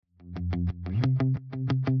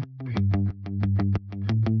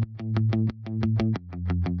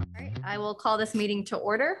will call this meeting to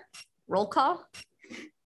order. Roll call.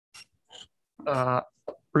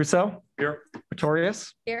 Russo. Here.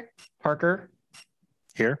 Pretorius. Here. Parker.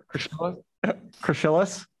 Here.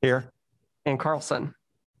 Krashillis. Here. And Carlson.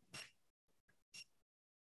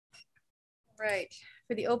 Right.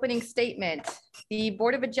 For the opening statement, the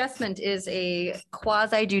Board of Adjustment is a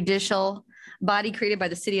quasi-judicial body created by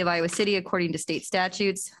the City of Iowa City according to state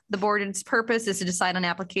statutes. The board's purpose is to decide on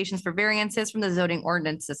applications for variances from the zoning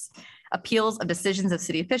ordinances, appeals of decisions of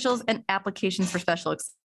city officials, and applications for special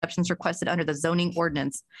exceptions requested under the zoning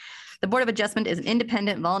ordinance. The Board of Adjustment is an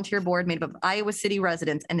independent volunteer board made up of Iowa City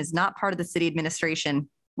residents and is not part of the city administration.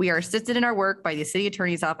 We are assisted in our work by the city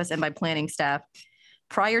attorney's office and by planning staff.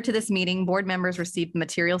 Prior to this meeting, board members received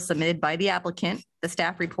materials submitted by the applicant, the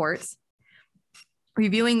staff reports,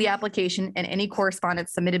 reviewing the application and any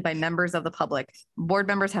correspondence submitted by members of the public. Board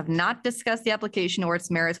members have not discussed the application or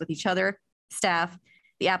its merits with each other, staff,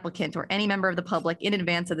 the applicant, or any member of the public in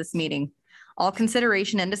advance of this meeting. All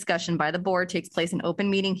consideration and discussion by the board takes place in open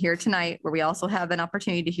meeting here tonight, where we also have an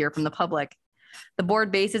opportunity to hear from the public. The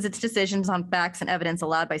board bases its decisions on facts and evidence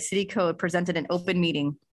allowed by city code presented in open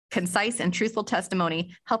meeting. Concise and truthful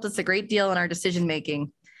testimony helps us a great deal in our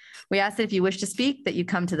decision-making. We ask that if you wish to speak, that you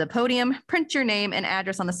come to the podium, print your name and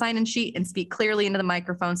address on the sign-in sheet, and speak clearly into the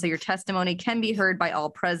microphone so your testimony can be heard by all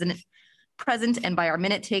present and by our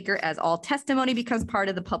minute taker, as all testimony becomes part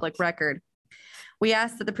of the public record. We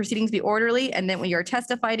ask that the proceedings be orderly and that when you're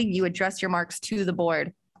testifying, you address your marks to the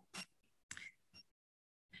board.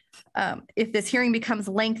 If this hearing becomes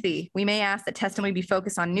lengthy, we may ask that testimony be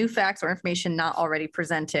focused on new facts or information not already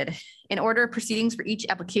presented. In order of proceedings for each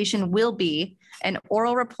application will be an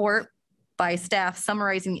oral report by staff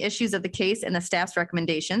summarizing the issues of the case and the staff's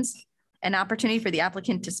recommendations, an opportunity for the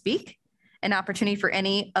applicant to speak, an opportunity for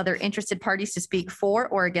any other interested parties to speak for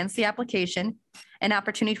or against the application, an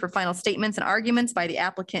opportunity for final statements and arguments by the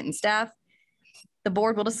applicant and staff. The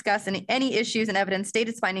board will discuss any issues and evidence, state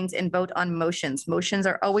its findings, and vote on motions. Motions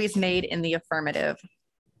are always made in the affirmative.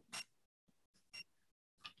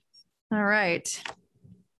 All right.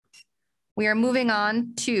 We are moving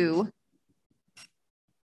on to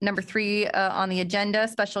number 3 on the agenda,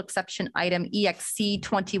 special exception item EXC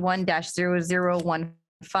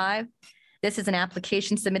 21-0015. This is an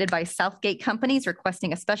application submitted by Southgate Companies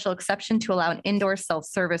requesting a special exception to allow an indoor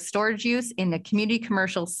self-service storage use in the community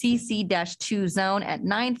commercial CC-2 zone at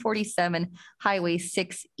 947 Highway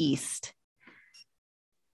 6 East.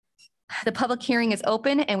 The public hearing is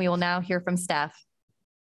open and we will now hear from staff.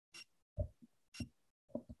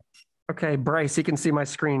 Okay, Bryce, you can see my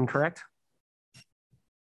screen, correct?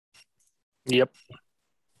 Yep.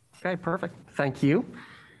 Okay, perfect. Thank you.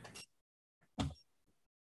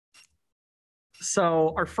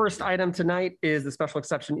 So our first item tonight is the special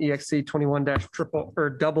exception EXC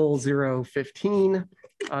 21-0015,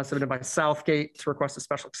 submitted by Southgate to request a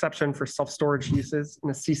special exception for self-storage uses in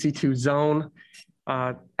the CC2 zone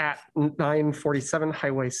at 947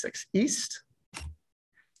 Highway 6 East.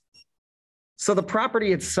 So the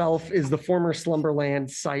property itself is the former Slumberland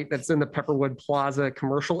site that's in the Pepperwood Plaza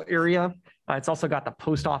commercial area. It's also got the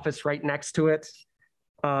post office right next to it.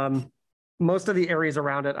 Most of the areas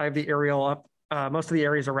around it, I have the aerial up. Most of the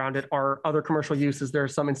areas around it are other commercial uses. There are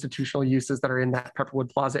some institutional uses that are in that Pepperwood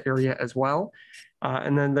Plaza area as well.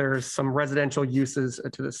 And then there's some residential uses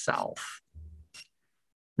to the south.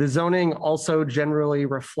 The zoning also generally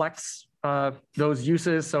reflects those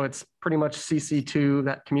uses. So it's pretty much CC2,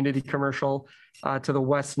 that community commercial, to the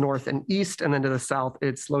west, north, and east. And then to the south,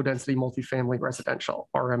 it's low density multifamily residential,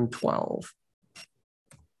 RM12.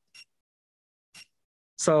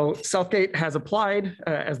 So Southgate has applied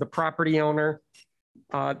as the property owner.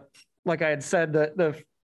 Like I had said, the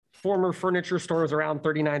former furniture store is around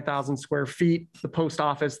 39,000 square feet. The post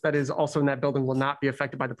office that is also in that building will not be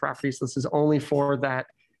affected by the property. So this is only for that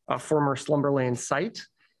former Slumberland site.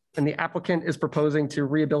 And the applicant is proposing to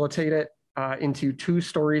rehabilitate it into 2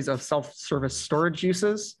 stories of self-service storage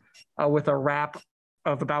uses with a wrap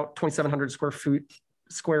of about 2,700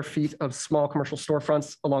 square feet of small commercial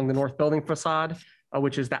storefronts along the north building facade,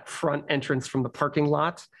 which is that front entrance from the parking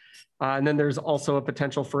lot. And then there's also a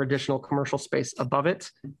potential for additional commercial space above it.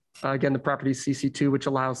 Again, the property is CC2, which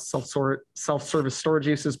allows self-service storage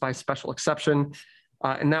uses by special exception.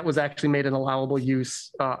 And that was actually made an allowable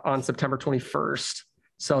use on September 21st.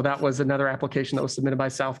 So that was another application that was submitted by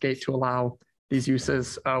Southgate to allow these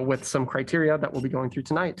uses with some criteria that we'll be going through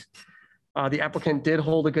tonight. The applicant did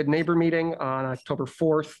hold a good neighbor meeting on October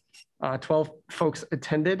 4th. 12 folks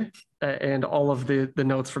attended, and all of the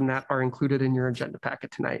notes from that are included in your agenda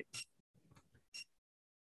packet tonight.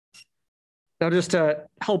 Now, just to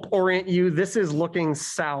help orient you, this is looking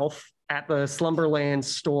south at the Slumberland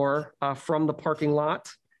store from the parking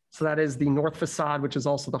lot. So that is the north facade, which is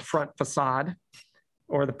also the front facade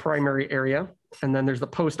or the primary area. And then there's the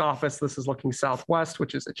post office. This is looking southwest,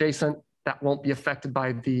 which is adjacent. That won't be affected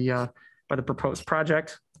by the proposed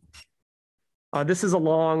project. This is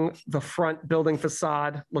along the front building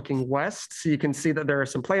facade looking west. So you can see that there are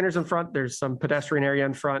some planters in front. There's some pedestrian area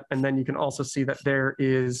in front. And then you can also see that there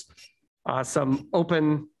is some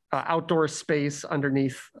open outdoor space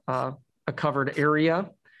underneath a covered area.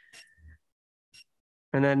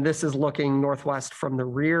 And then this is looking northwest from the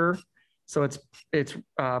rear. So it's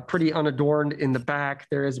pretty unadorned in the back.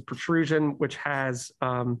 There is a protrusion which has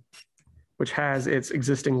its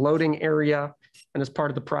existing loading area. And as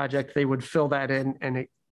part of the project, they would fill that in and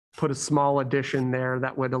put a small addition there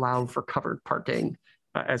that would allow for covered parking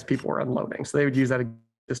as people were unloading. So they would use that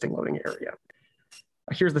existing loading area.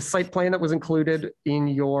 Here's the site plan that was included in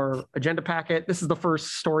your agenda packet. This is the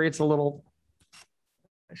first story. It's a little,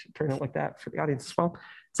 I should turn it like that for the audience as well.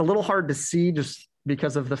 It's a little hard to see just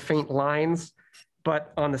because of the faint lines,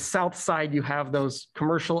 but on the south side, you have those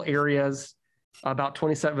commercial areas, about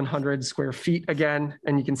 2,700 square feet again,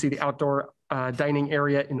 and you can see the outdoor dining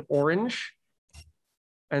area in orange.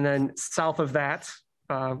 And then south of that,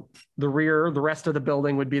 the rest of the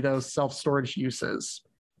building would be those self-storage uses.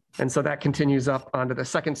 And so that continues up onto the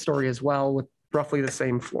second story as well with roughly the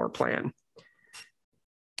same floor plan.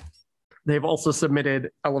 They've also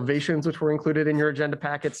submitted elevations, which were included in your agenda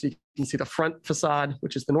packet. So you can see the front facade,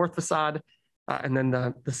 which is the north facade, and then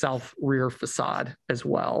the south rear facade as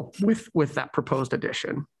well with that proposed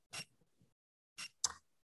addition.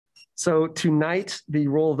 So tonight, the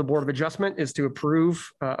role of the Board of Adjustment is to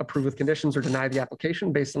approve with conditions or deny the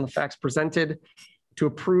application based on the facts presented. To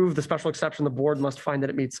approve the special exception, the board must find that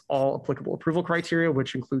it meets all applicable approval criteria,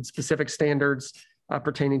 which includes specific standards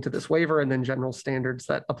pertaining to this waiver and then general standards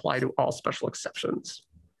that apply to all special exceptions.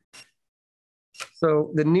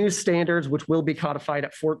 So the new standards, which will be codified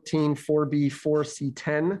at 14 4B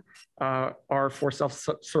 4C10, are for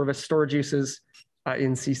self-service storage uses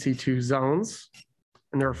in CC2 zones.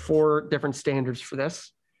 And there are 4 different standards for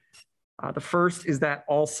this. The first is that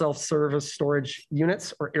all self-service storage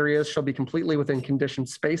units or areas shall be completely within conditioned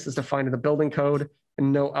space as defined in the building code,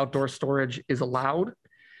 and no outdoor storage is allowed.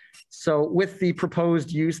 So with the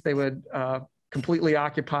proposed use, they would completely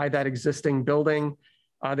occupy that existing building.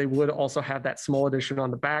 They would also have that small addition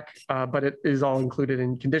on the back, but it is all included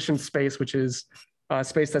in conditioned space, which is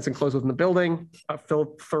space that's enclosed within the building, a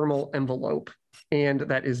filled thermal envelope, and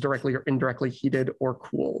that is directly or indirectly heated or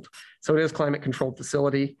cooled. So it is climate controlled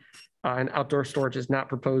facility. And outdoor storage is not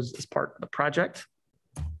proposed as part of the project.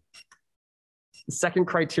 The second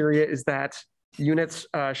criteria is that units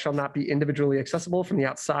shall not be individually accessible from the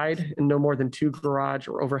outside, and no more than 2 garage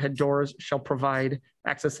or overhead doors shall provide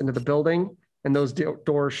access into the building, and those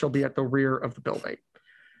doors shall be at the rear of the building.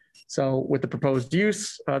 So with the proposed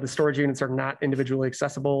use, the storage units are not individually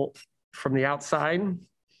accessible from the outside.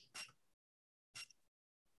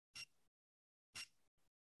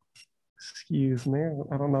 Excuse me,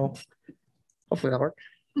 I don't know. Hopefully that'll work.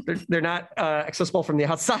 They're not accessible from the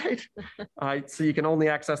outside. So you can only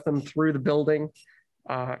access them through the building.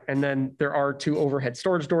 And then there are 2 overhead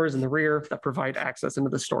storage doors in the rear that provide access into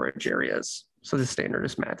the storage areas. So the standard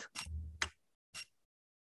is met.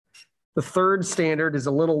 The third standard is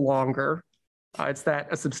a little longer. It's that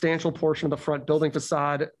a substantial portion of the front building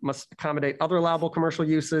facade must accommodate other allowable commercial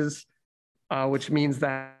uses, which means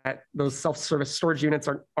that those self-service storage units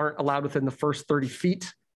aren't allowed within the first 30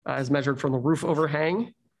 feet as measured from the roof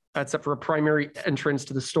overhang, except for a primary entrance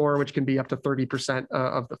to the store, which can be up to 30%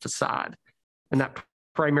 of the facade. And that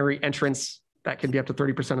primary entrance that can be up to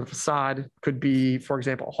 30% of the facade could be, for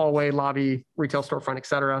example, a hallway, lobby, retail storefront, et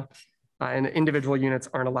cetera. And individual units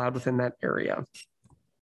aren't allowed within that area.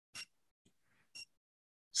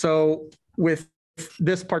 So with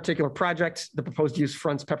this particular project, the proposed use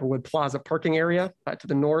fronts Pepperwood Plaza parking area to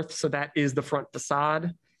the north. So that is the front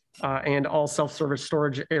facade. And all self-service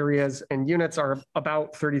storage areas and units are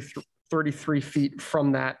about 33 feet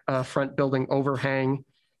from that front building overhang.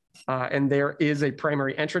 And there is a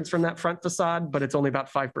primary entrance from that front facade, but it's only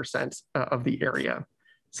about 5% of the area.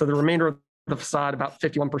 So the remainder of the facade, about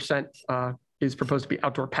 51%, is proposed to be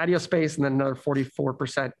outdoor patio space, and then another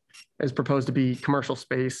 44% is proposed to be commercial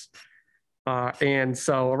space. And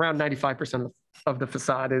so around 95% of the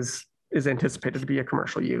facade is anticipated to be a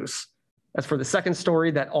commercial use. As for the second story,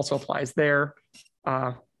 that also applies there.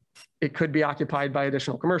 It could be occupied by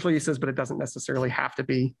additional commercial uses, but it doesn't necessarily have to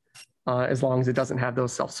be, as long as it doesn't have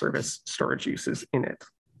those self-service storage uses in it.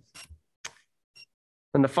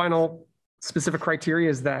 And the final specific criteria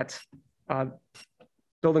is that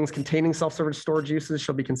Buildings containing self-storage storage uses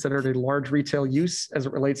shall be considered a large retail use as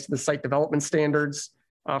it relates to the site development standards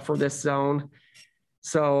for this zone.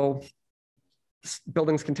 So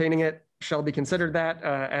buildings containing it shall be considered that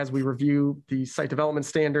as we review the site development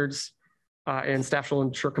standards, and staff shall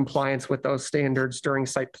ensure compliance with those standards during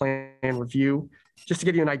site plan review. Just to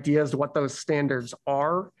give you an idea as to what those standards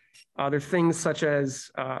are, there are things such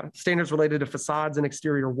as standards related to facades and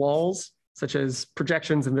exterior walls, such as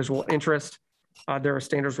projections and visual interest. There are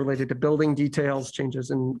standards related to building details, changes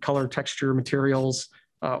in color, texture, materials,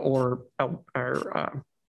 or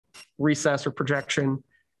recess or projection.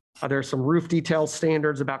 There are some roof detail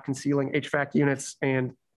standards about concealing HVAC units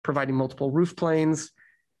and providing multiple roof planes.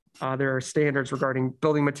 There are standards regarding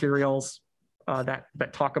building materials that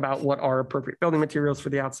talk about what are appropriate building materials for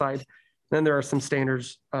the outside. Then there are some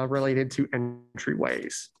standards related to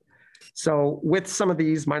entryways. So with some of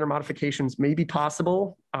these, minor modifications may be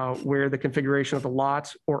possible where the configuration of the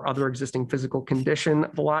lot or other existing physical condition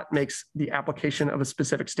of the lot makes the application of a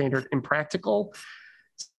specific standard impractical.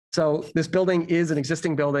 So this building is an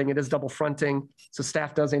existing building. It is double fronting. So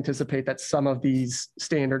staff does anticipate that some of these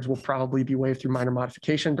standards will probably be waived through minor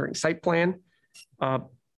modification during site plan.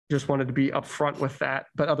 Just wanted to be upfront with that,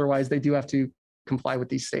 but otherwise they do have to comply with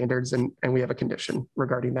these standards, and we have a condition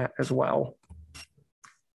regarding that as well.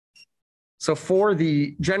 So for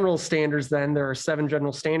the general standards, then there are 7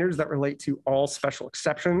 general standards that relate to all special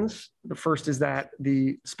exceptions. The first is that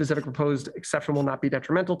the specific proposed exception will not be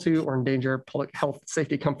detrimental to or endanger public health,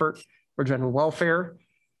 safety, comfort, or general welfare.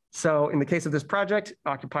 So in the case of this project, it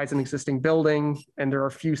occupies an existing building, and there are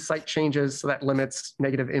a few site changes, so that limits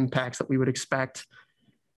negative impacts that we would expect.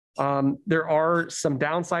 There are some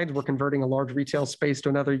downsides where converting a large retail space to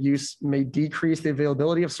another use may decrease the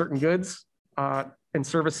availability of certain goods and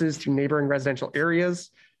services to neighboring residential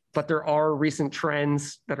areas, but there are recent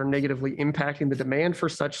trends that are negatively impacting the demand for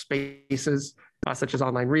such spaces, such as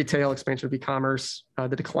online retail, expansion of e-commerce,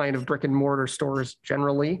 the decline of brick and mortar stores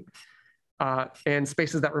generally, and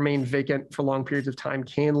spaces that remain vacant for long periods of time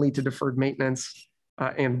can lead to deferred maintenance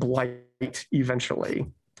and blight eventually.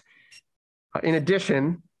 In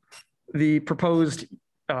addition, the proposed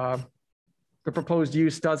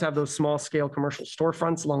use does have those small scale commercial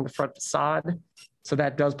storefronts along the front facade. So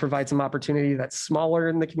that does provide some opportunity that's smaller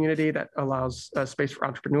in the community that allows space for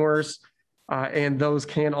entrepreneurs. And those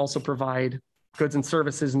can also provide goods and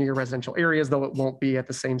services near residential areas, though it won't be at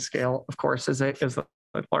the same scale, of course, as a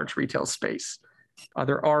large retail space.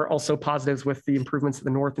 There are also positives with the improvements to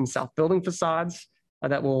the north and south building facades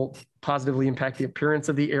that will positively impact the appearance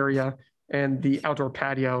of the area. And the outdoor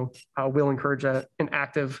patio will encourage an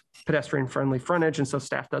active pedestrian-friendly frontage. And so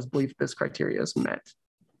staff does believe this criteria is met.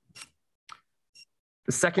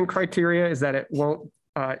 The second criteria is that it won't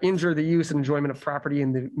injure the use and enjoyment of property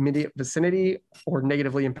in the immediate vicinity or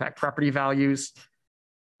negatively impact property values.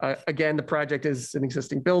 Again, the project is an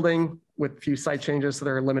existing building with few site changes, so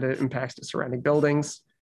there are limited impacts to surrounding buildings.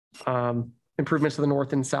 Improvements to the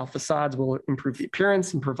north and south facades will improve the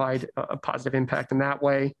appearance and provide a positive impact in that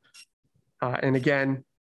way. And again,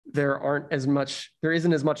 there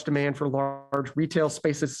isn't as much demand for large retail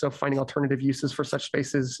spaces, so finding alternative uses for such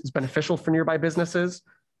spaces is beneficial for nearby businesses,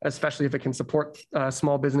 especially if it can support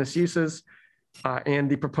small business uses. And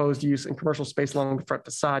the proposed use in commercial space along the front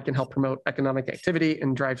facade can help promote economic activity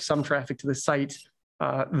and drive some traffic to the site,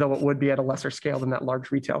 though it would be at a lesser scale than that large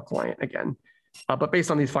retail client again. But based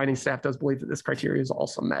on these findings, staff does believe that this criteria is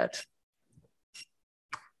also met.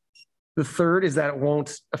 The third is that it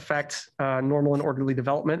won't affect normal and orderly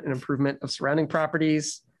development and improvement of surrounding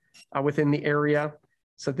properties within the area.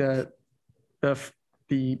 So the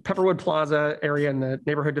Pepperwood Plaza area in the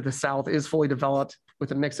neighborhood to the south is fully developed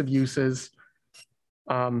with a mix of uses.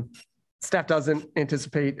 Staff doesn't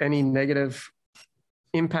anticipate any negative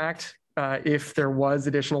impact if there was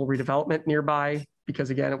additional redevelopment nearby, because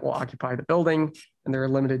again, it will occupy the building and there are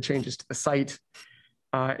limited changes to the site.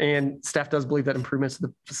 And staff does believe that improvements to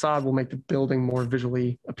the facade will make the building more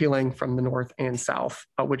visually appealing from the north and south,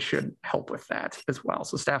 which should help with that as well.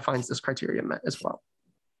 So staff finds this criteria met as well.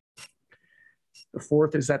 The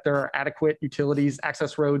fourth is that there are adequate utilities,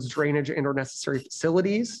 access roads, drainage, and or necessary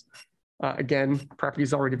facilities. Again, property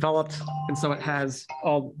is already developed, and so it has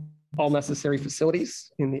all necessary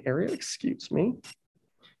facilities in the area, excuse me,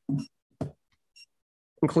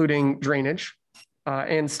 including drainage.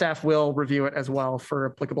 And staff will review it as well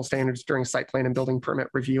for applicable standards during site plan and building permit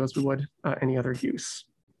review as we would any other use.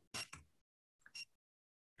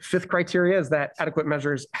 Fifth criteria is that adequate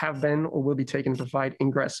measures have been or will be taken to provide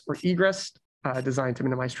ingress or egress designed to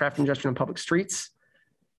minimize traffic congestion on public streets.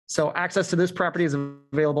 So access to this property is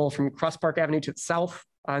available from Cross Park Avenue to the south,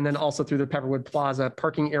 and then also through the Pepperwood Plaza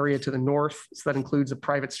parking area to the north. So that includes a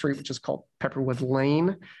private street, which is called Pepperwood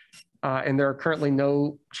Lane. And there are currently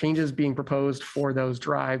no changes being proposed for those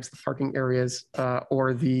drives, the parking areas,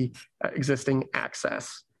 or the existing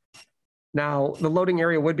access. Now, the loading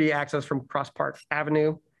area would be accessed from Cross Park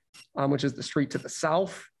Avenue, which is the street to the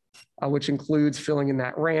south, which includes filling in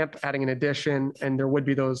that ramp, adding an addition, and there would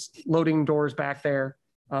be those loading doors back there.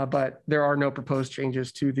 But there are no proposed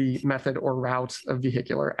changes to the method or routes of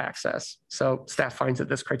vehicular access. So staff finds that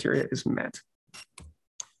this criteria is met.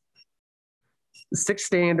 The sixth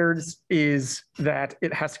standards is that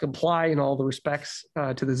it has to comply in all the respects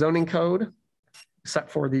to the zoning code, except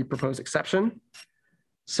for the proposed exception.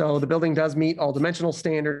 So the building does meet all dimensional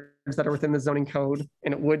standards that are within the zoning code,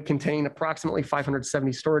 and it would contain approximately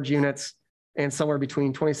 570 storage units and somewhere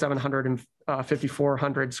between 2,700 and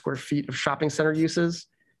 5,400 square feet of shopping center uses.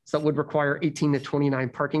 So that would require 18 to 29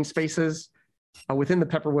 parking spaces. Within the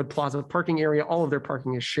Pepperwood Plaza parking area, all of their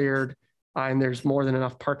parking is shared, and there's more than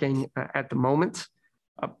enough parking at the moment.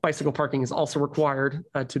 Bicycle parking is also required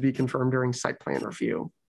to be confirmed during site plan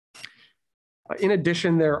review. In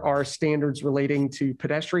addition, there are standards relating to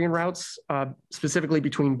pedestrian routes, specifically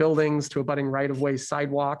between buildings to abutting right-of-way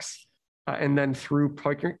sidewalks, and then through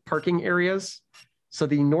parking areas. So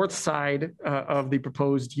the north side of the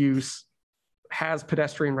proposed use has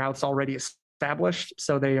pedestrian routes already established.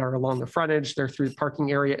 So they are along the frontage, they're through the parking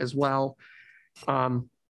area as well.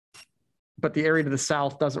 But the area to the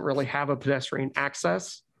south doesn't really have a pedestrian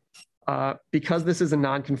access. Because this is a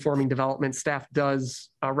non-conforming development, staff does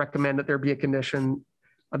recommend that there be a condition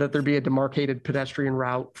that there be a demarcated pedestrian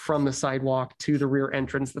route from the sidewalk to the rear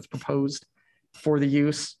entrance that's proposed for the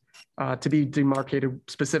use, to be demarcated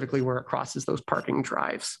specifically where it crosses those parking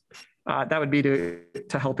drives. That would be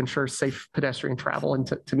to help ensure safe pedestrian travel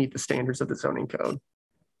and to meet the standards of the zoning code.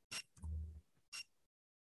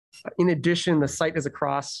 In addition, the site is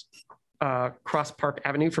across Cross Park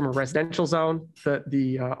Avenue from a residential zone,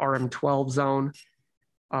 the RM12 zone,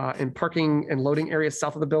 and parking and loading areas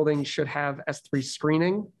south of the building should have S3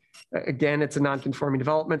 screening. Again, it's a non-conforming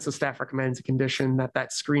development, so staff recommends a condition that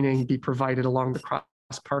that screening be provided along the Cross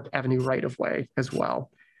Park Avenue right-of-way as well.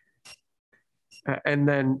 And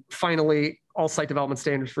then finally, all site development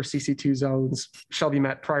standards for CC2 zones shall be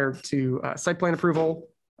met prior to site plan approval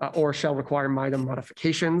or shall require minor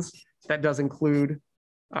modifications. That does include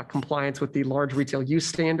compliance with the large retail use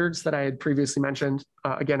standards that I had previously mentioned,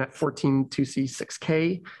 again at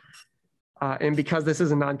 14-2C6K. And because this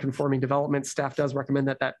is a non-conforming development, staff does recommend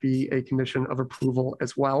that that be a condition of approval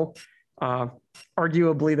as well.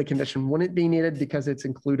 Arguably, the condition wouldn't be needed because it's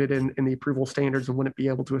included in the approval standards and wouldn't be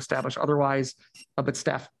able to establish otherwise, but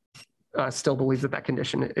staff still believes that that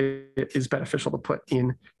condition is beneficial to put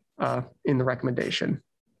in the recommendation.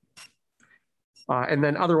 And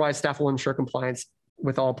then otherwise, staff will ensure compliance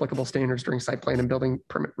with all applicable standards during site plan and building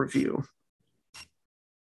permit review.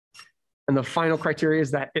 And the final criteria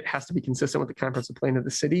is that it has to be consistent with the comprehensive plan of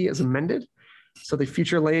the city as amended. So the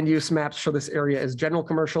future land use maps show this area as general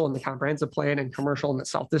commercial in the comprehensive plan and commercial in the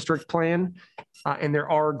South District plan. And there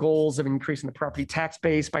are goals of increasing the property tax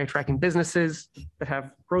base by attracting businesses that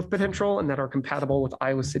have growth potential and that are compatible with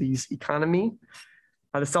Iowa City's economy.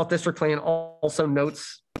 The South District plan also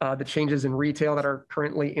notes the changes in retail that are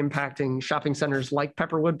currently impacting shopping centers like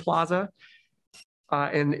Pepperwood Plaza.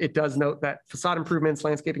 And it does note that facade improvements,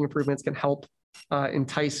 landscaping improvements can help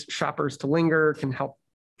entice shoppers to linger, can help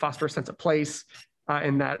foster a sense of place,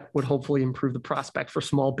 and that would hopefully improve the prospect for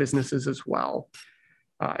small businesses as well.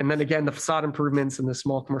 And then again, the facade improvements and the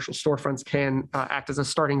small commercial storefronts can act as a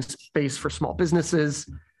starting space for small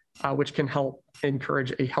businesses, which can help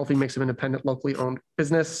encourage a healthy mix of independent, locally owned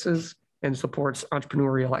businesses and supports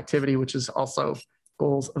entrepreneurial activity, which is also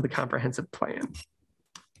goals of the comprehensive plan.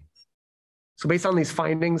 So based on these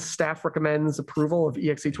findings, staff recommends approval of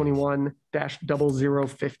EXC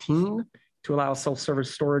 21-0015 to allow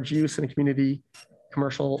self-service storage use in a community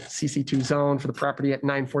commercial CC2 zone for the property at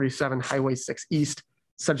 947 Highway 6 East,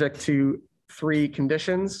 subject to 3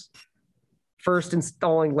 conditions. First,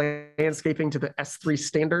 installing landscaping to the S3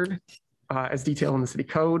 standard as detailed in the city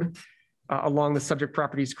code along the subject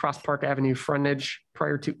property's Cross Park Avenue frontage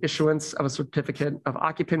prior to issuance of a certificate of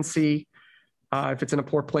occupancy. If it's in a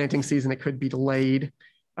poor planting season, it could be delayed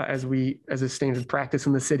as a standard practice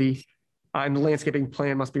in the city. And the landscaping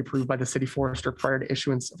plan must be approved by the city forester prior to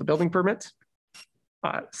issuance of a building permit.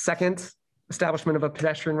 Second, establishment of a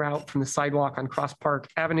pedestrian route from the sidewalk on Cross Park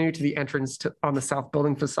Avenue to the entrance on the south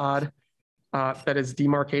building facade that is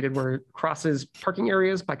demarcated where it crosses parking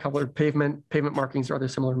areas by colored pavement markings or other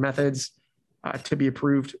similar methods. to be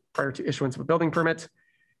approved prior to issuance of a building permit.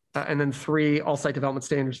 And then 3, all site development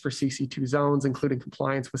standards for CC2 zones, including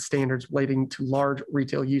compliance with standards relating to large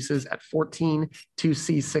retail uses at 14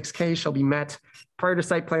 2C6K shall be met prior to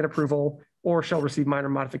site plan approval or shall receive minor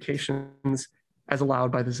modifications as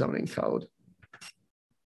allowed by the zoning code.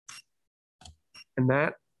 And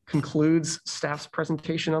that concludes staff's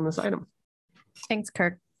presentation on this item. Thanks,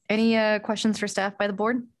 Kirk. Any questions for staff by the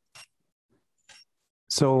board?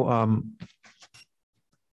 So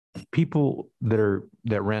people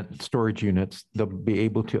that rent storage units, they'll be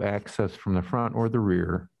able to access from the front or the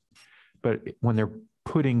rear. But when they're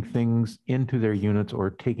putting things into their units or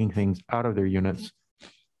taking things out of their units,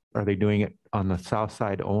 are they doing it on the south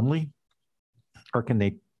side only? Or can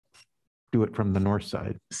they do it from the north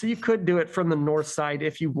side? So you could do it from the north side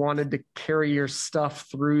if you wanted to carry your stuff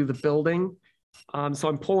through the building. So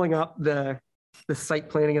I'm pulling up the site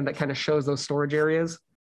planning and that kind of shows those storage areas.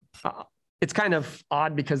 It's kind of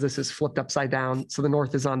odd because this is flipped upside down. So the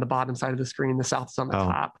north is on the bottom side of the screen, the south is on the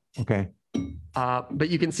top. Okay. But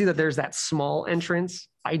you can see that there's that small entrance.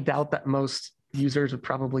 I doubt that most users would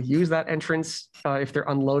probably use that entrance if they're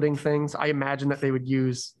unloading things. I imagine that they would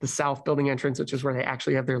use the south building entrance, which is where they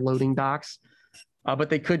actually have their loading docks. But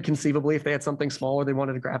they could conceivably, if they had something small or they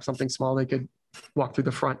wanted to grab something small, they could walk through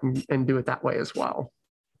the front and do it that way as well.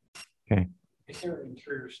 Okay. Is there an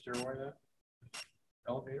interior stairway there?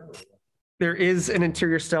 Elevator? Or there is an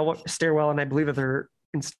interior stairwell, and I believe that they're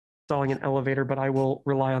installing an elevator, but I will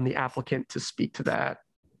rely on the applicant to speak to that.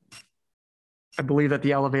 I believe that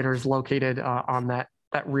the elevator is located on that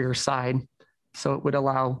rear side, so it would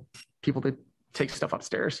allow people to take stuff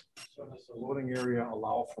upstairs. So does the loading area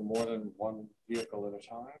allow for more than one vehicle at a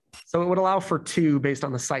time? So it would allow for 2 based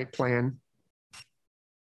on the site plan.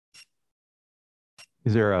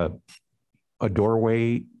 Is there a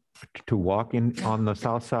doorway to walk in on the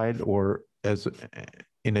south side, or as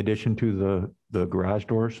in addition to the garage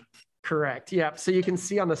doors? Correct. Yeah. So you can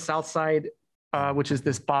see on the south side, which is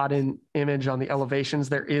this bottom image on the elevations,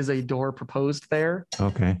 there is a door proposed there.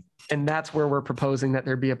 Okay. And that's where we're proposing that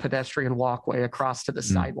there be a pedestrian walkway across to the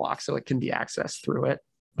sidewalk so it can be accessed through it.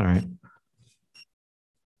 All right. And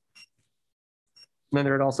then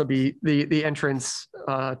there would also be the entrance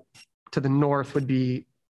to the north would be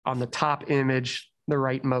on the top image, the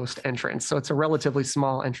rightmost entrance. So it's a relatively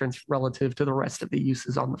small entrance relative to the rest of the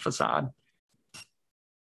uses on the facade.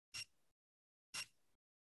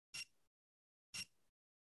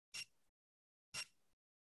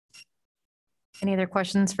 Any other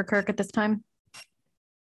questions for Kirk at this time?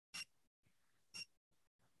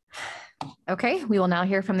 Okay, we will now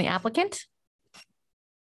hear from the applicant.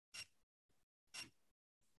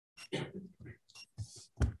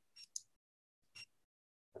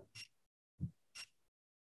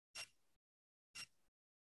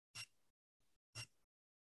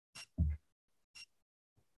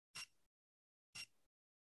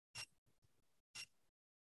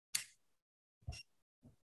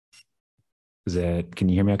 Can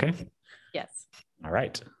you hear me okay? Yes. All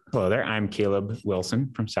right. Hello there. I'm Caleb Wilson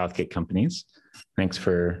from Southgate Companies. Thanks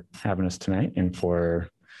for having us tonight and for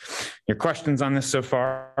your questions on this so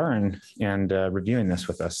far and reviewing this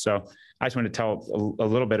with us. So I just want to tell a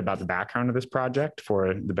little bit about the background of this project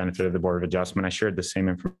for the benefit of the Board of Adjustment. I shared the same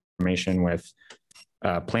information with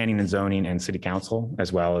planning and zoning and city council,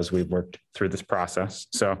 as well as we've worked through this process.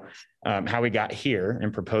 So how we got here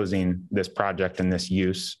in proposing this project and this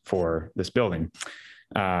use for this building.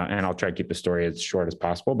 And I'll try to keep the story as short as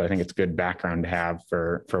possible, but I think it's good background to have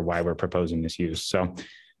for why we're proposing this use. So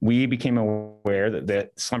we became aware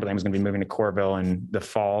that Slumberland was going to be moving to Coralville in the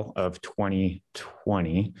fall of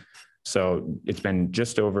 2020. So it's been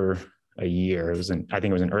just over a year. I think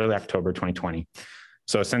it was in early October 2020.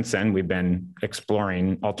 So since then, we've been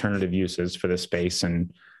exploring alternative uses for this space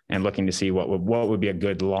and looking to see what would be a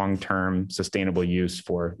good long-term sustainable use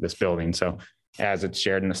for this building. So as it's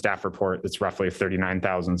shared in the staff report, it's roughly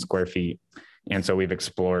 39,000 square feet. And so we've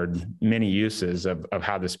explored many uses of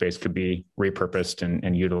how this space could be repurposed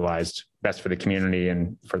and utilized best for the community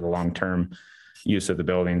and for the long-term use of the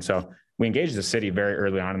building. So we engaged the city very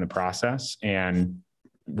early on in the process and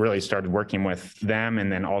really started working with them,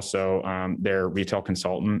 and then also their retail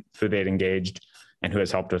consultant who they'd engaged and who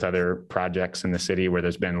has helped with other projects in the city where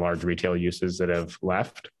there's been large retail uses that have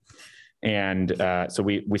left. And so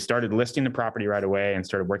we started listing the property right away and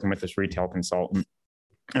started working with this retail consultant.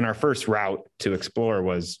 And our first route to explore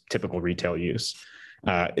was typical retail use.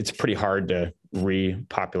 It's pretty hard to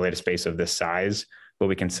repopulate a space of this size, but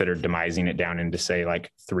we considered demising it down into, say,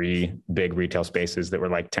 like 3 big retail spaces that were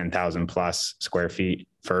like 10,000 plus square feet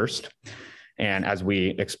first. And as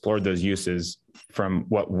we explored those uses, from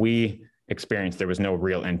what we experience, there was no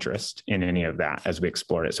real interest in any of that as we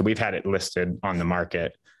explored it. So we've had it listed on the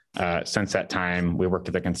market since that time. We worked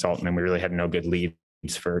with a consultant and we really had no good leads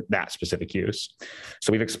for that specific use.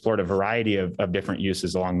 So we've explored a variety of different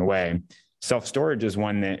uses along the way. Self-storage is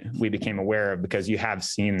one that we became aware of because you have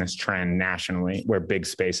seen this trend nationally where big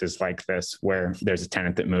spaces like this, where there's a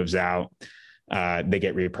tenant that moves out, they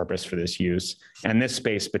get repurposed for this use. And this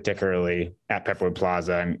space, particularly at Pepperwood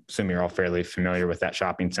Plaza, I'm assuming you're all fairly familiar with that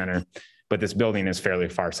shopping center, but this building is fairly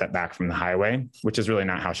far set back from the highway, which is really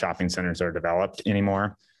not how shopping centers are developed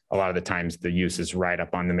anymore. A lot of the times the use is right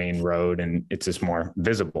up on the main road and it's just more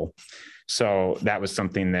visible. So that was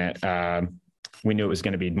something that we knew it was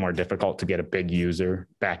going to be more difficult to get a big user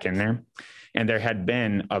back in there. And there had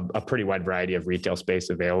been a pretty wide variety of retail space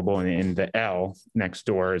available. And in the L next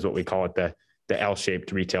door is what we call it, the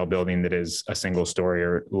L-shaped retail building that is a single story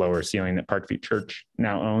or lower ceiling that Parkview Church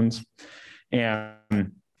now owns.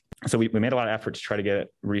 And so we made a lot of effort to try to get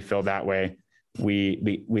it refilled that way.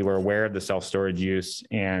 We were aware of the self-storage use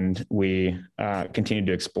and we continued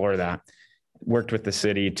to explore that. Worked with the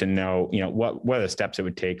city to know, what are the steps it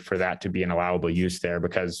would take for that to be an allowable use there,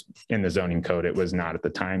 because in the zoning code, it was not at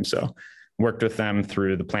the time. So worked with them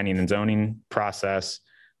through the planning and zoning process,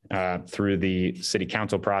 through the city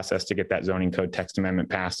council process to get that zoning code text amendment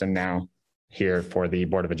passed, and now here for the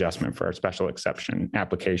Board of Adjustment for our special exception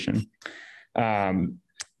application.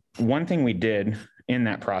 One thing we did in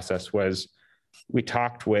that process was we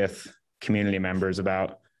talked with community members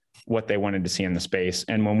about what they wanted to see in the space.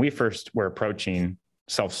 And when we first were approaching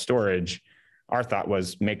self-storage, our thought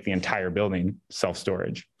was make the entire building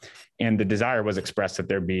self-storage. And the desire was expressed that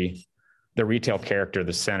there be the retail character of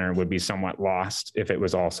the center would be somewhat lost if it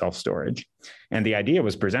was all self-storage. And the idea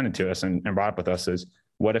was presented to us and brought up with us is,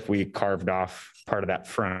 what if we carved off part of that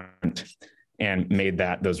front and made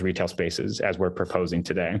those retail spaces as we're proposing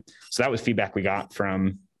today? So that was feedback we got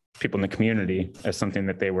from people in the community as something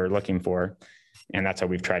that they were looking for. And that's how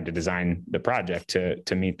we've tried to design the project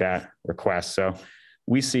to meet that request. So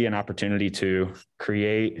we see an opportunity to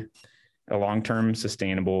create a long-term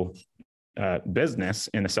sustainable business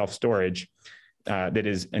in the self-storage that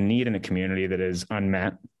is a need in the community that is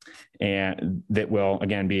unmet, and that will,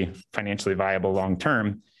 again, be financially viable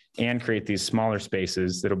long-term, and create these smaller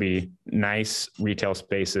spaces that'll be nice retail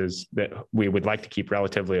spaces that we would like to keep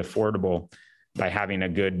relatively affordable by having a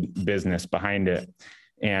good business behind it.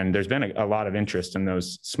 And there's been a lot of interest in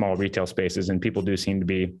those small retail spaces, and people do seem to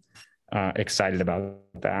be excited about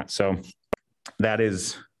that. So that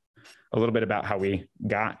is a little bit about how we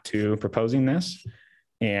got to proposing this.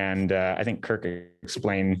 And I think Kirk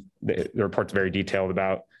explained the report's very detailed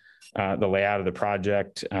about the layout of the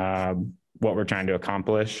project, what we're trying to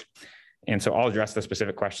accomplish. And so I'll address the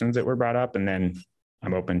specific questions that were brought up, and then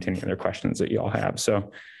I'm open to any other questions that you all have.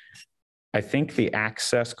 So I think the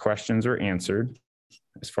access questions were answered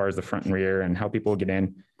as far as the front and rear and how people get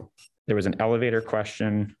in. There was an elevator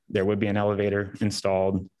question. There would be an elevator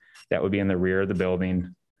installed that would be in the rear of the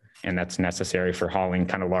building, and that's necessary for hauling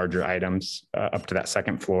kind of larger items up to that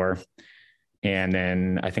second floor. And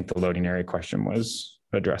then I think the loading area question was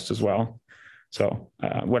addressed as well. So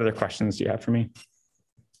what other questions do you have for me?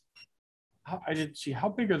 I didn't see, how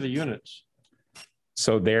big are the units?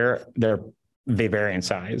 So they vary in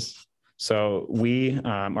size. So we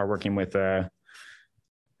are working with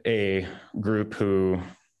a group who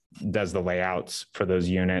does the layouts for those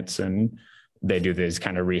units, and they do these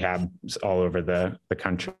kind of rehabs all over the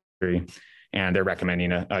country, and they're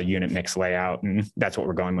recommending a unit mix layout, and that's what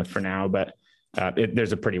we're going with for now. But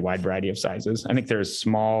there's a pretty wide variety of sizes. I think they're as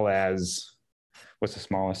small as, what's the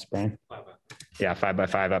smallest, Brian? 5 by 5. Yeah, 5 by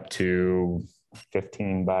 5 up to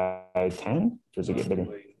 15 by 10. Does it get bigger?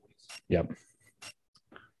 Yep.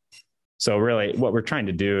 So really what we're trying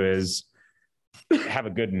to do is have a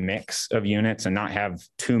good mix of units and not have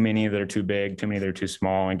too many that are too big, too many that are too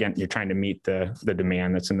small. Again, you're trying to meet the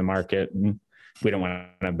demand that's in the market, and we don't want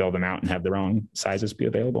to build them out and have the wrong sizes be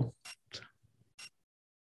available.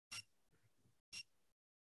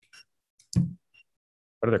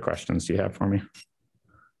 What other questions do you have for me?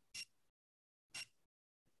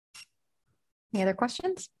 Any other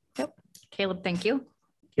questions? Nope. Caleb, thank you.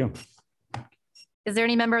 Thank you. Is there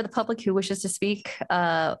any member of the public who wishes to speak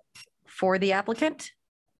for the applicant?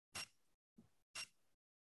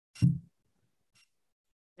 Is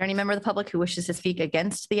there any member of the public who wishes to speak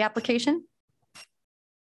against the application?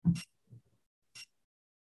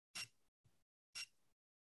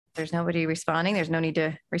 There's nobody responding. There's no need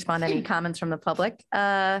to respond to any comments from the public.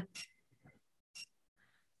 Any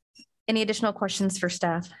additional questions for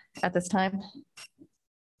staff at this time?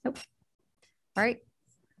 Nope. All right.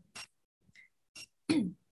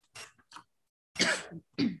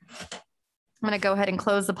 I'm going to go ahead and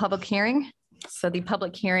close the public hearing. So the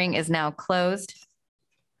public hearing is now closed.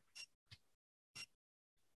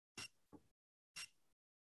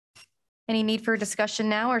 Any need for discussion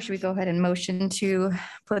now, or should we go ahead and motion to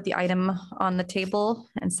put the item on the table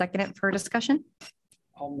and second it for discussion?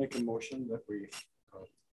 I'll make a motion that we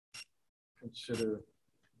consider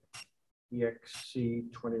EXC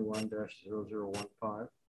 21-0015.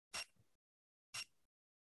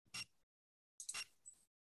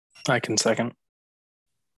 I can second.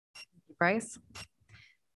 Bryce?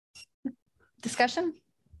 Discussion?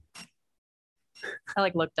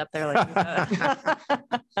 I looked up there like.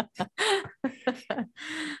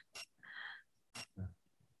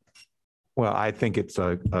 Well, I think it's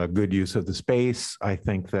a good use of the space. I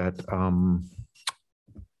think that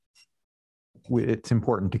it's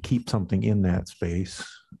important to keep something in that space,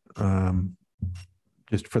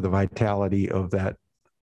 just for the vitality of that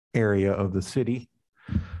area of the city.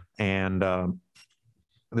 And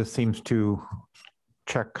this seems to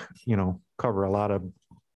cover a lot of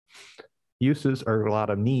uses or a lot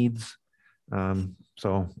of needs.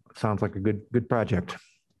 So it sounds like a good project.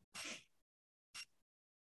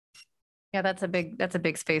 Yeah, that's a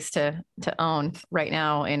big space to own right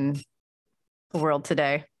now in the world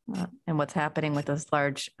today, and what's happening with those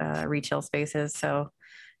large retail spaces. So I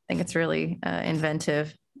think it's really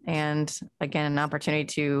inventive, and again, an opportunity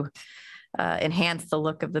to enhance the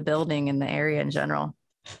look of the building and the area in general.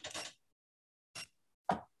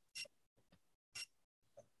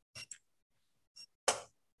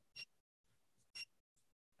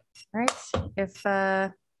 All right, if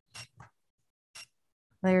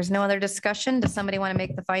there's no other discussion, does somebody want to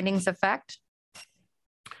make the findings of fact?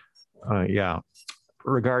 Yeah.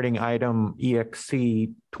 Regarding item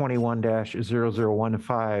EXC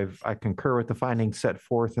 21-0015, I concur with the findings set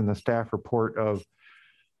forth in the staff report of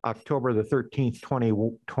October the 13th,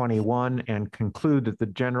 2021, and conclude that the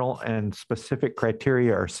general and specific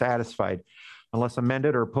criteria are satisfied. Unless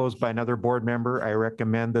amended or opposed by another board member, I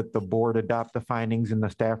recommend that the board adopt the findings in the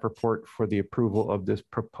staff report for the approval of this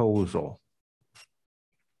proposal.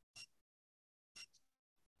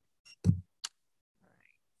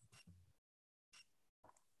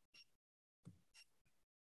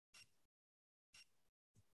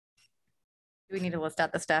 Do we need to list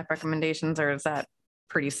out the staff recommendations, or is that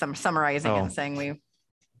pretty summarizing and saying we?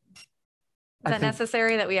 Is that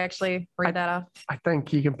necessary that we actually read that off? I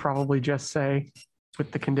think you can probably just say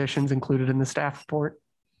with the conditions included in the staff report.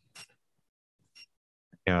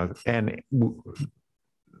 Yeah, and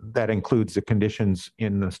that includes the conditions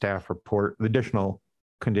in the staff report, the additional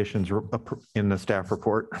conditions in the staff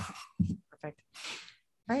report. Perfect.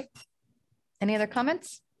 All right. Any other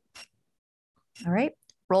comments? All right.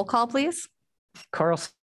 Roll call, please.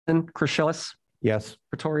 Carlson, Crescilis, Yes.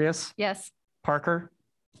 Pretorius, Yes. Parker,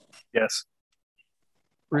 Yes.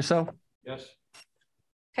 Russo. Yes.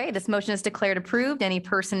 Okay, this motion is declared approved. Any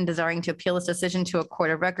person desiring to appeal this decision to a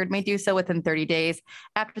court of record may do so within 30 days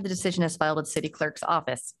after the decision is filed with City Clerk's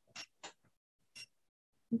office.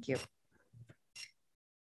 Thank you.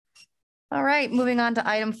 All right, moving on to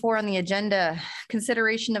item 4 on the agenda,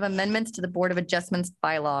 consideration of amendments to the Board of Adjustments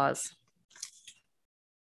bylaws.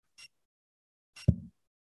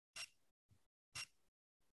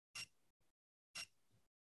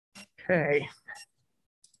 Okay.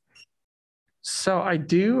 So I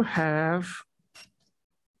do have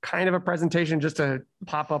kind of a presentation just to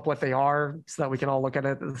pop up what they are so that we can all look at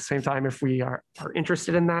it at the same time if we are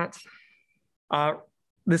interested in that.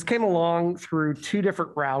 This came along through 2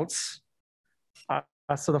 different routes.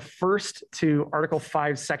 So the first to Article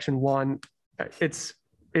 5, Section 1, it's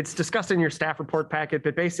discussed in your staff report packet,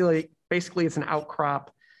 but basically it's an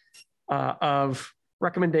outcrop of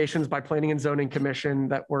recommendations by Planning and Zoning Commission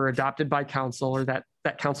that were adopted by council, or that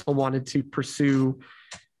council wanted to pursue,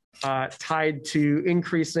 tied to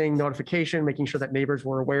increasing notification, making sure that neighbors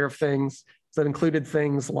were aware of things. So that included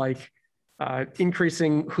things like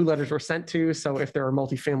increasing who letters were sent to. So if there are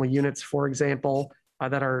multifamily units, for example,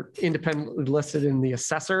 that are independently listed in the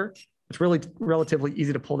assessor, it's really relatively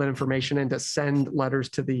easy to pull that information and to send letters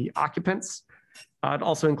to the occupants. It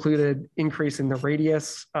also included increasing the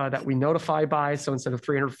radius that we notify by. So instead of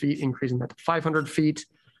 300 feet, increasing that to 500 feet.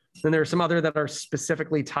 Then there are some other that are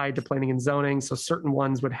specifically tied to planning and zoning. So certain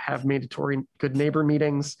ones would have mandatory good neighbor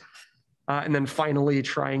meetings. And then finally,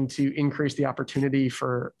 trying to increase the opportunity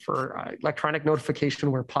for electronic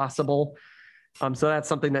notification where possible. So that's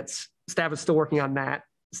something that staff is still working on that.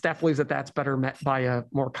 Staff believes that that's better met by a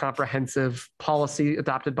more comprehensive policy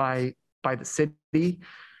adopted by the city.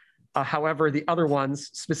 However, the other ones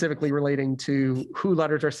specifically relating to who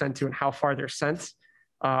letters are sent to and how far they're sent,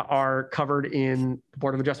 are covered in the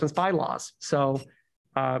Board of Adjustments bylaws. So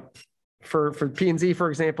for P and Z, for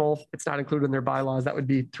example, it's not included in their bylaws. That would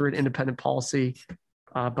be through an independent policy.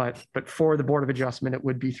 But for the Board of Adjustment, it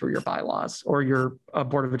would be through your bylaws or your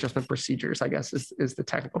Board of Adjustment procedures, I guess is the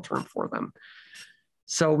technical term for them.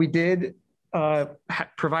 So we did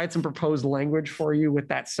provide some proposed language for you with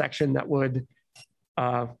that section that would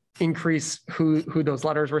increase who those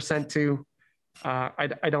letters were sent to.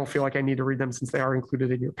 I don't feel like I need to read them since they are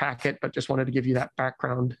included in your packet, but just wanted to give you that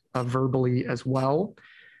background verbally as well.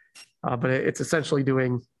 But it's essentially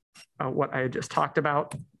doing what I had just talked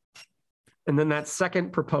about. And then that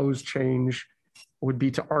second proposed change would be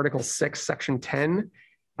to Article 6, Section 10.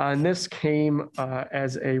 And this came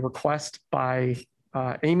as a request by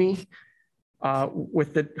Amy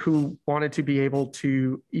who wanted to be able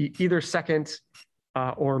to either second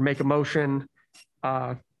or make a motion.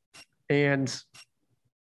 And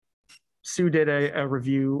Sue did a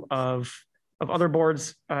review of other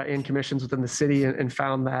boards and commissions within the city and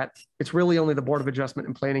found that it's really only the Board of Adjustment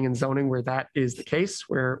and Planning and Zoning where that is the case,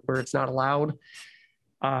 where it's not allowed.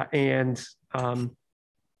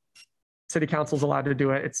 City Council is allowed to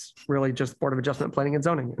do it. It's really just Board of Adjustment, Planning and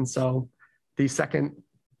Zoning. And so the second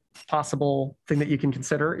possible thing that you can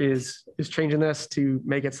consider is changing this to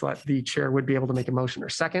make it so that the chair would be able to make a motion or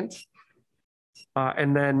second.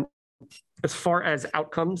 And then as far as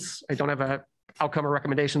outcomes, I don't have a outcome or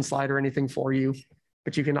recommendation slide or anything for you,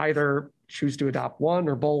 but you can either choose to adopt one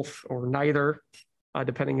or both or neither,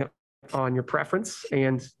 depending on your preference.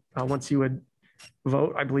 And once you would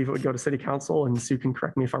vote, I believe it would go to City Council, and Sue can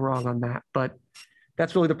correct me if I'm wrong on that. But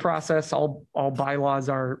that's really the process. All bylaws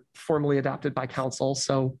are formally adopted by council.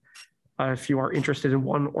 So if you are interested in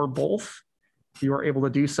one or both, you are able to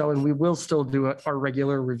do so. And we will still do our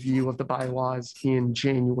regular review of the bylaws in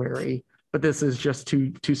January. But this is just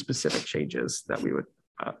two specific changes that we would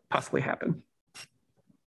possibly happen.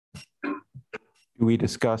 Do we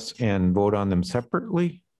discuss and vote on them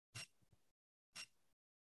separately?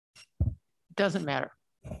 Doesn't matter.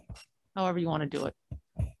 However you want to do it.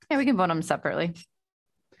 Yeah, we can vote them separately.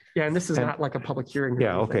 Yeah, and this is not like a public hearing.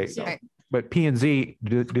 Yeah, okay. So. Right. But P and Z,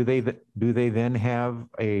 do they then have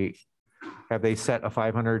they set a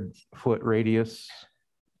 500-foot radius?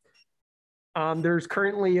 There's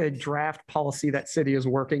currently a draft policy that city is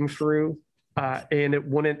working through, and it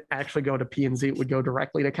wouldn't actually go to P and Z. It would go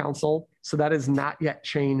directly to council. So that is not yet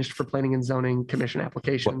changed for Planning and Zoning Commission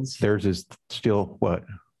applications. Theirs is still what?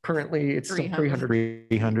 Currently, it's still 300.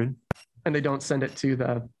 300? And they don't send it to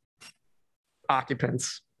the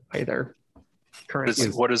occupants either. Currently.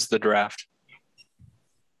 What is the draft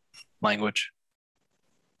language?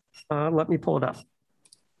 Let me pull it up.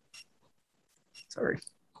 Sorry.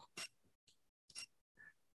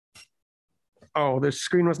 Oh, the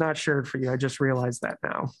screen was not shared for you. I just realized that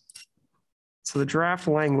now. So the draft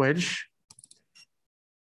language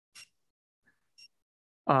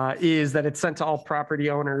is that it's sent to all property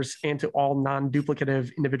owners and to all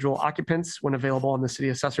non-duplicative individual occupants when available on the city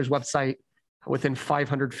assessor's website within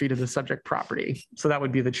 500 feet of the subject property. So that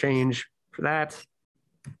would be the change for that.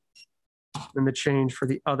 And the change for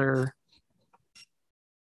the other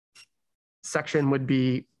section would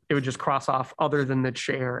be, it would just cross off other than the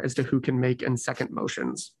chair as to who can make and second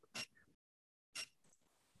motions.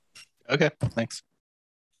 Okay, thanks.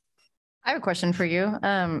 I have a question for you.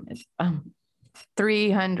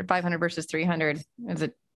 300, 500 versus 300. Is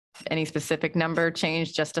it any specific number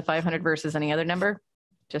changed just to 500 versus any other number?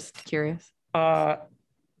 Just curious. That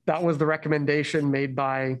was the recommendation made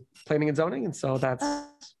by Planning and Zoning. And so that's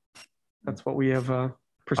what we have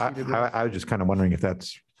proceeded with. I was just kind of wondering if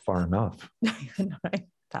that's far enough.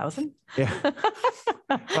 1,000? Yeah.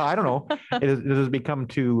 Well, I don't know. Does it become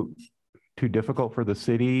too difficult for the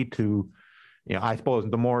city to, I suppose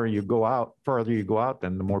the more you go out, further you go out,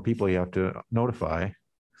 then the more people you have to notify.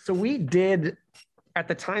 So we did, at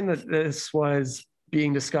the time that this was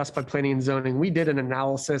being discussed by Planning and Zoning, we did an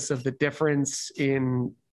analysis of the difference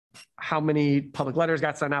in how many public letters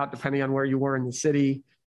got sent out depending on where you were in the city.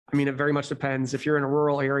 I mean, it very much depends. If you're in a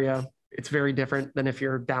rural area, it's very different than if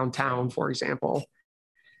you're downtown, for example.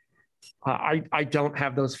 I don't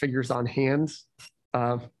have those figures on hand.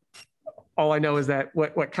 All I know is that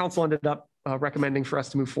what council ended up recommending for us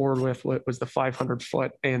to move forward with was the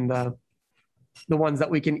 500-foot and the ones that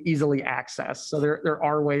we can easily access. So there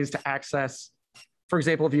are ways to access, for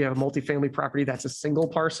example, if you have a multifamily property that's a single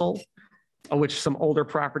parcel, which some older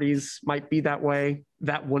properties might be that way,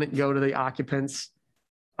 that wouldn't go to the occupants.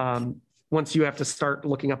 Once you have to start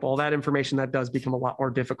looking up all that information, that does become a lot more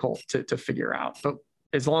difficult to figure out. But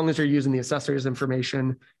as long as you're using the assessor's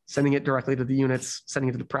information, sending it directly to the units, sending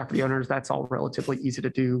it to the property owners, that's all relatively easy to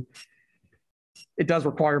do. It does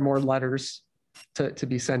require more letters to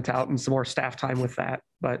be sent out and some more staff time with that,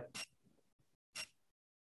 but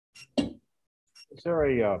Is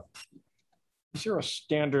there a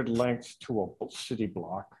standard length to a city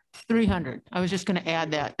block? 300. I was just going to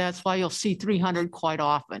add that. That's why you'll see 300 quite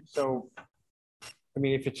often. So, I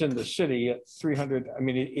mean, if it's in the city at 300, I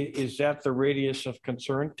mean, is that the radius of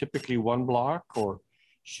concern, typically one block, or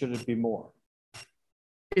should it be more?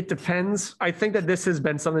 it depends. I think that this has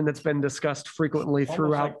been something that's been discussed frequently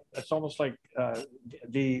throughout. It's almost like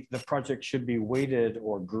the project should be weighted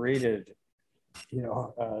or graded,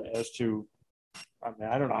 as to, I mean,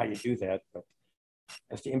 I don't know how you do that, but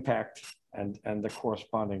as the impact and the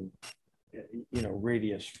corresponding,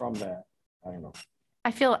 radius from that. I don't know. I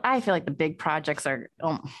feel like the big projects are,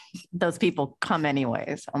 those people come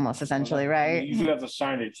anyways, almost essentially, right? You do have the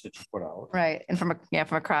signage that you put out. Right. And from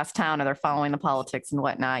across town, or they're following the politics and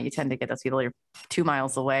whatnot, you tend to get those people who are 2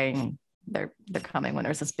 miles away and they're coming when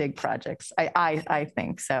there's this big projects. I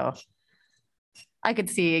think so. I could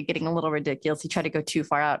see it getting a little ridiculous. You try to go too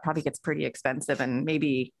far out, it probably gets pretty expensive and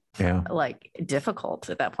maybe like difficult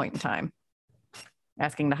at that point in time.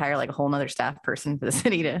 Asking to hire like a whole nother staff person for the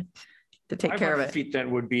city to take care of it. 500 feet then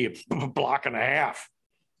would be a block and a half.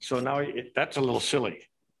 So now that's a little silly,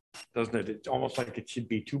 doesn't it? It's almost like it should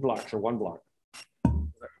be 2 blocks or 1 block,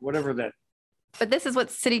 whatever that. But this is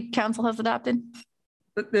what city council has adopted.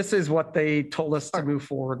 This is what they told us to move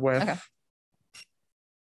forward with. Okay.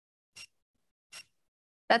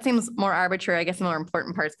 That seems more arbitrary. I guess the more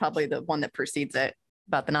important part is probably the one that precedes it,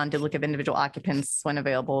 about the non-duplicative individual occupants when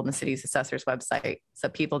available in the city's assessor's website. So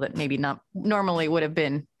people that maybe not normally would have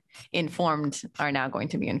been informed are now going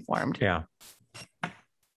to be informed. Yeah.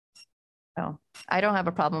 So I don't have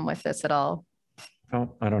a problem with this at all.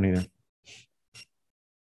 No, I don't either.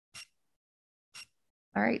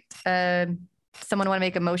 All right. Someone want to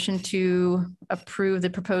make a motion to approve the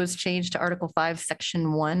proposed change to Article 5,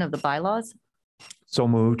 Section 1 of the bylaws? So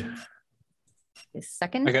moved. Is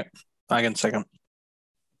second? Okay. I can second.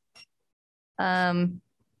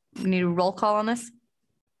 We need a roll call on this?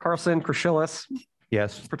 Carlson, Crescilis,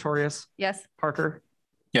 Yes. Pretorius, Yes. Parker,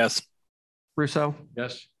 Yes. Russo.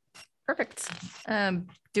 Yes. Perfect.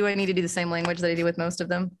 Do I need to do the same language that I do with most of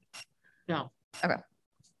them? No. Okay.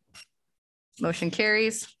 Motion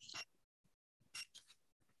carries.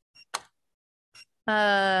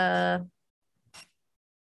 I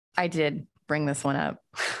did bring this one up.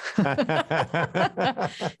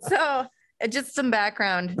 So just some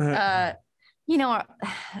background. I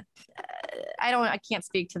can't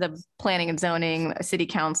speak to the planning and zoning city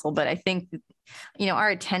council, but I think, our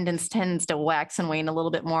attendance tends to wax and wane a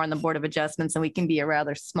little bit more on the Board of Adjustments, and we can be a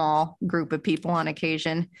rather small group of people on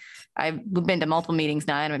occasion. I've been to multiple meetings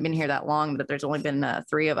now. I haven't been here that long, but there's only been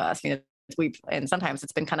 3 of us. And sometimes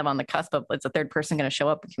it's been kind of on the cusp of, it's a third person going to show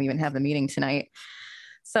up? Can we even have the meeting tonight?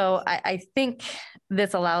 So I think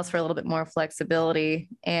this allows for a little bit more flexibility.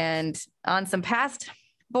 And on some past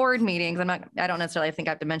board meetings, I don't necessarily think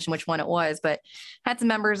I have to mention which one it was, but had some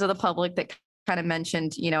members of the public that kind of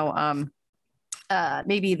mentioned,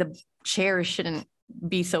 maybe the chair shouldn't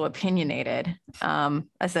be so opinionated,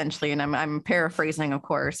 essentially. And I'm paraphrasing, of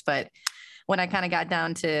course, but when I kind of got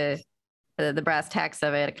down to the brass tacks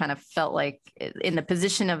of it, it kind of felt like in the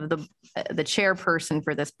position of the chairperson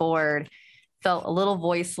for this board, felt a little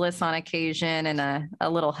voiceless on occasion and a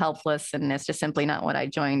little helpless. And it's just simply not what I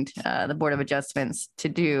joined the Board of Adjustments to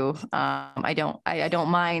do. I don't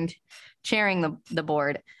mind chairing the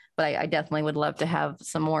board, but I definitely would love to have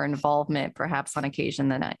some more involvement, perhaps on occasion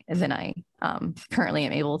than I currently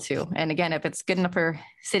am able to. And again, if it's good enough for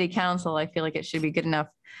city council, I feel like it should be good enough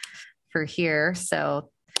for here.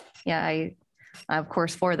 So yeah, I of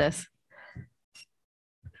course for this.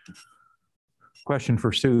 Question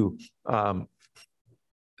for Sue.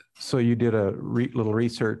 So you did a little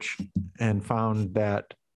research and found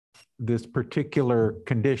that this particular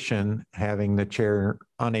condition, having the chair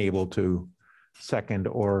unable to second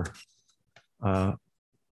or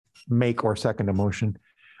make or second a motion,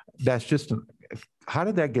 that's just, how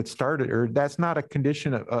did that get started? Or that's not a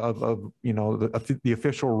condition of the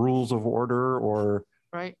official rules of order or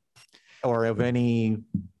Right. or of any.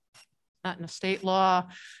 Not in a state law.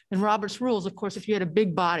 In Robert's rules, of course, if you had a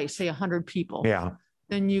big body, say 100 people. Yeah.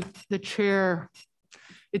 Then the chair,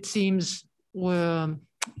 it seems,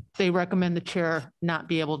 they recommend the chair not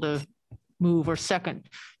be able to move or second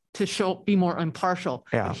to be more impartial.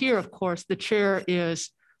 Yeah. But here, of course, the chair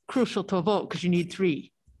is crucial to a vote because you need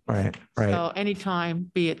 3. Right. So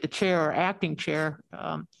anytime, be it the chair or acting chair,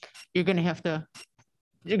 you're going to have to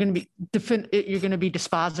you're going to be you're going to be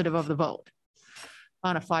dispositive of the vote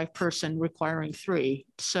on a 5-person requiring 3.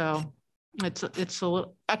 So it's a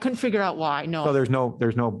little, I couldn't figure out why. So No,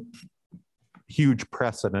 there's no huge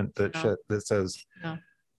precedent that No. that says, No.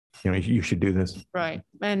 you know, you should do this. right.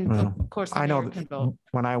 And Well, of course, the I know mayor can vote.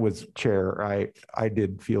 when I was chair, I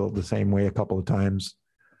did feel the same way a couple of times,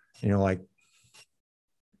 you know, like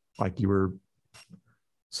you were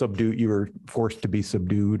subdued, you were forced to be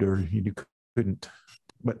subdued, or you couldn't,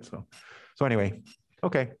 but so anyway,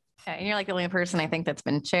 okay. Yeah, and you're like the only person I think that's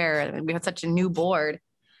been chair. We have such a new board,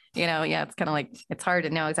 you know, yeah, it's kind of like, it's hard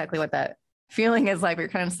to know exactly what that feeling is like. We're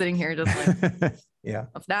kind of sitting here just like, Yeah.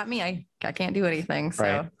 it's not me. I can't do anything. So,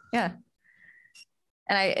 Right. yeah.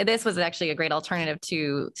 And this was actually a great alternative to,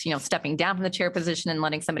 you know, stepping down from the chair position and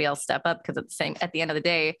letting somebody else step up. Because at the end of the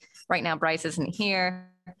day, right now, Bryce isn't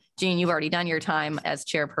here. Jean, you've already done your time as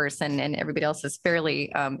chairperson, and everybody else is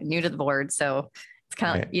fairly new to the board. So it's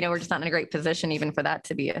kind of, Right. you know, we're just not in a great position even for that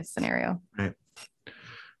to be a scenario.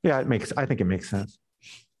 Yeah, I think it makes sense.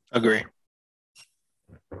 Agree.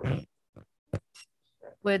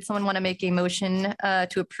 Would someone want to make a motion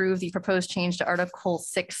to approve the proposed change to Article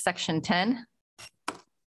 6, Section 10?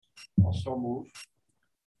 Also move.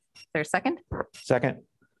 Is there a second? Second,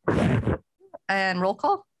 And roll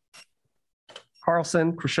call?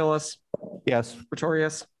 Carlson, Crucilis, yes.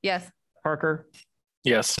 Pretorius, Yes. Parker,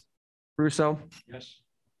 Yes. Russo. Yes.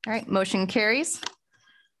 All right, motion carries.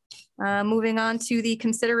 Moving on to the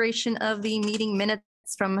consideration of the meeting minutes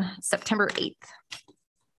from September 8th.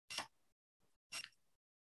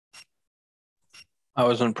 I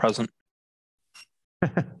wasn't present.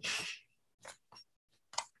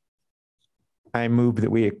 I move that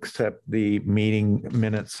we accept the meeting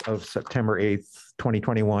minutes of September 8th,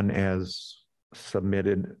 2021 as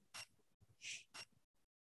submitted.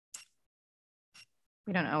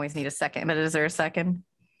 We don't always need a second, but is there a second?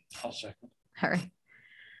 I'll second. All right.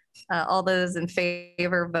 All those in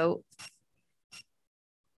favor vote.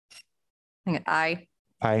 Aye.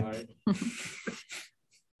 Aye.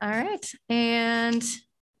 All right. And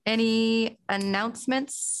any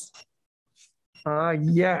announcements?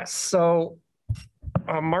 Yes, so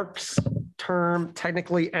Mark's term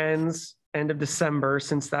technically ends end of December,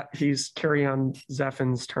 since that he's carrying on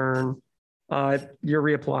Zephin's turn. You're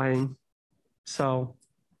reapplying, so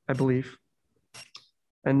I believe.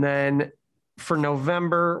 And then for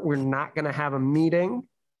November, we're not going to have a meeting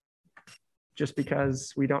just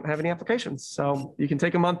because we don't have any applications. So you can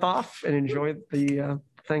take a month off and enjoy the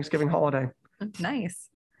Thanksgiving holiday. Nice.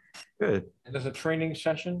 Good. And there's a training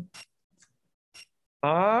session.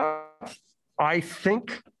 I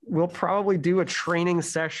think we'll probably do a training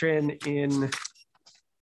session in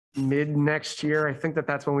mid next year. I think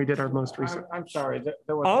that's when we did our most recent. I'm sorry.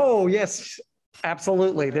 There was. Oh, yes,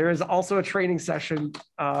 absolutely. There is also a training session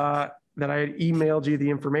that I had emailed you the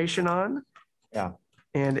information on. Yeah.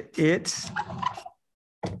 And it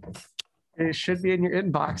should be in your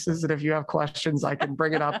inboxes. And if you have questions, I can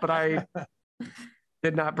bring it up, but I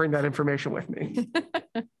did not bring that information with me.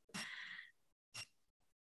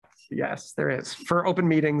 Yes, there is, for open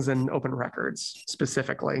meetings and open records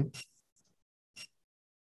specifically.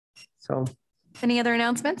 So. Any other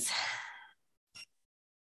announcements?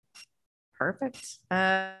 Perfect.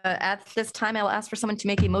 At this time, I will ask for someone to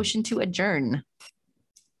make a motion to adjourn.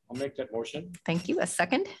 I'll make that motion. Thank you. A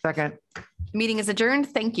second. Second. Meeting is adjourned.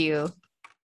 Thank you.